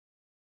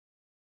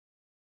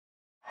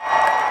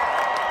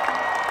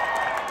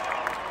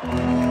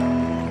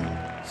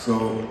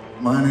So,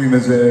 my name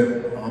is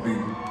Ed. I'll be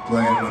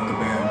playing with the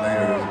band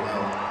later as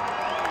well.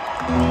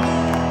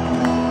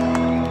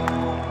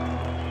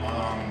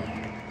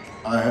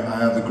 I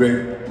have the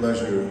great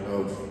pleasure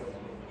of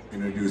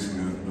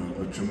introducing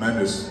a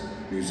tremendous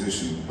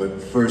musician,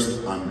 but first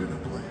I'm going to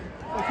play.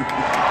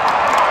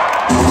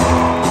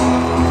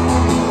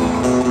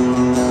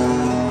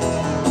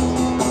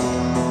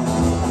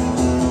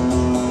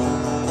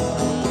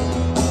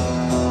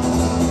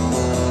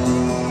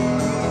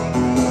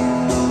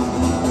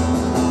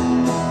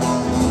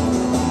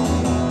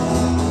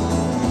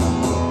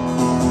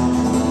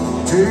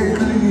 Take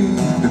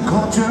leave, the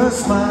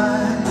conscious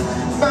mind,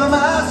 found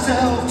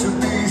myself to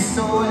be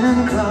so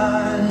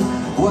inclined.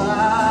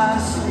 Why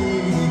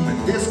sleep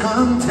in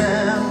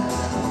discontent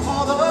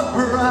for the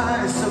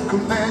price of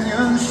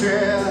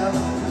companionship?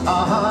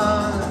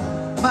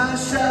 My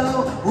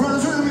shadow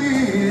runs with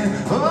me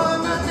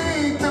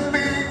underneath the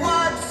big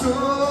white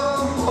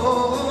soul.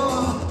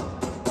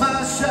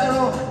 My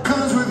shadow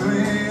comes with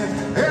me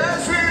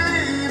as we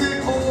leave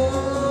it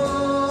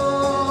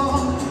all.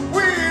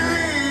 We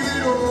leave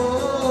it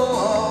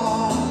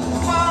all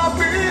far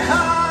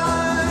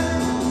behind.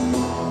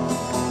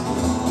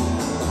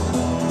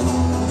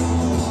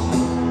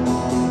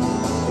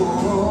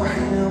 Oh,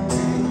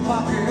 empty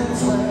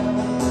pockets will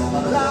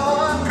allow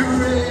a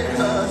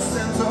greater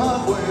sense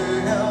of will.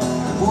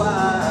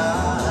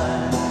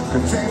 Why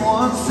contain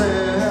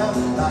oneself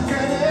like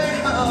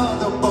any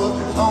other book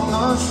on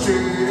the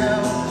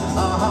shelf?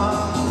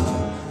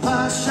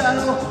 My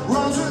shadow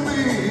runs with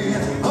me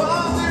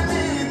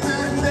underneath the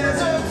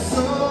desert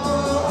soul.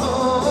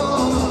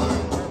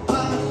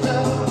 My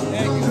shadow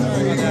runs with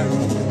me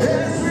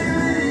as we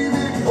leave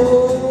it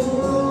all.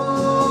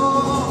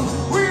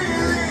 We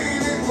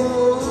leave it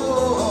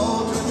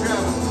all to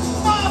travel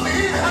far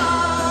behind.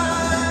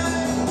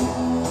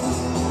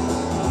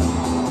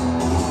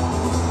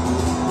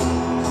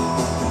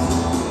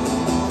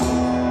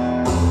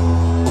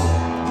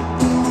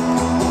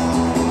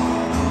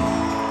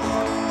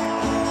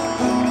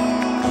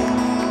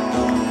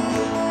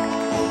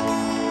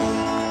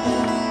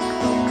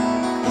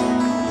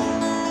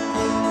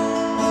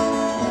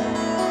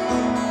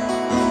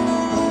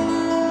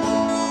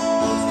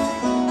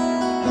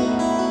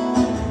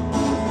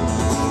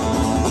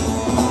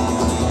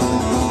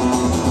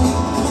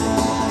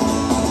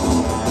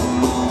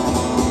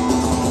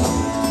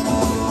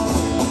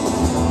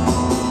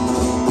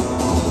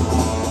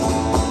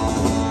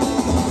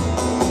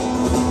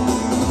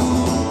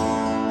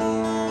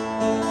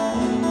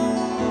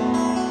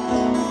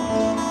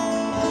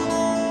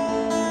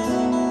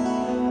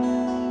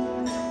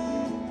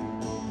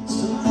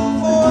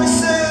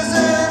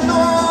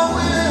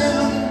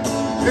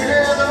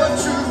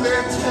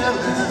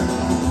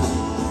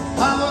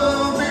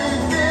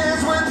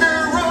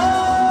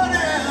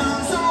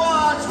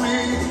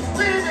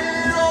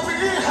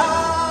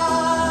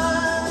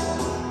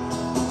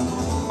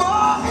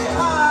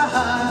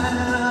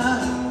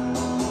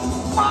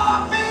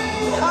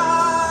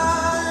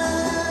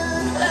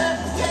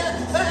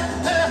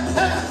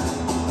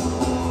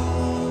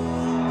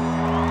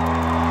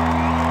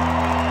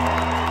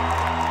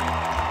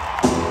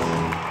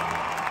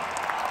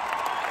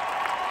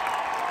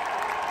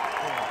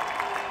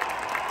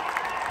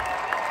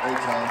 Hey,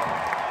 Tom.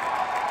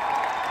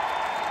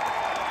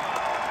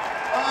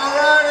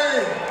 Alrighty.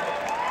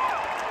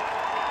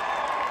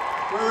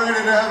 We're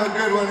ready to have a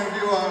good one if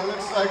you are.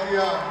 Looks like you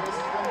are. This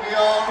is going to be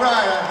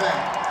alright, I think.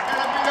 It's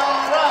going to be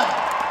alright.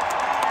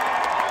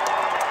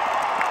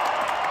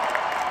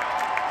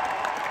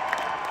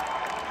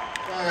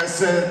 Like I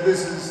said,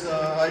 this is,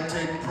 I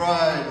take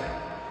pride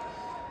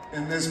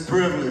in this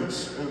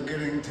privilege of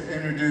getting to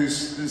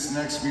introduce this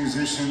next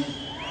musician.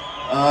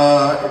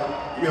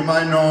 You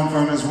might know him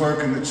from his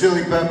work in the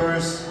Chili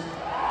Peppers.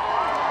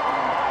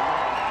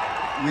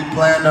 We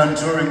planned on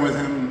touring with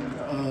him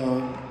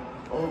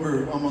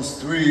over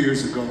almost 3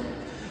 years ago,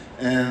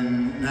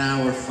 and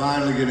now we're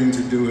finally getting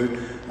to do it.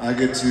 I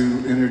get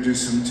to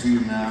introduce him to you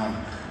now.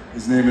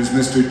 His name is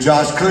Mr.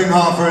 Josh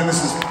Klinghoffer, and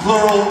this is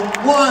Plural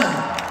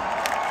One.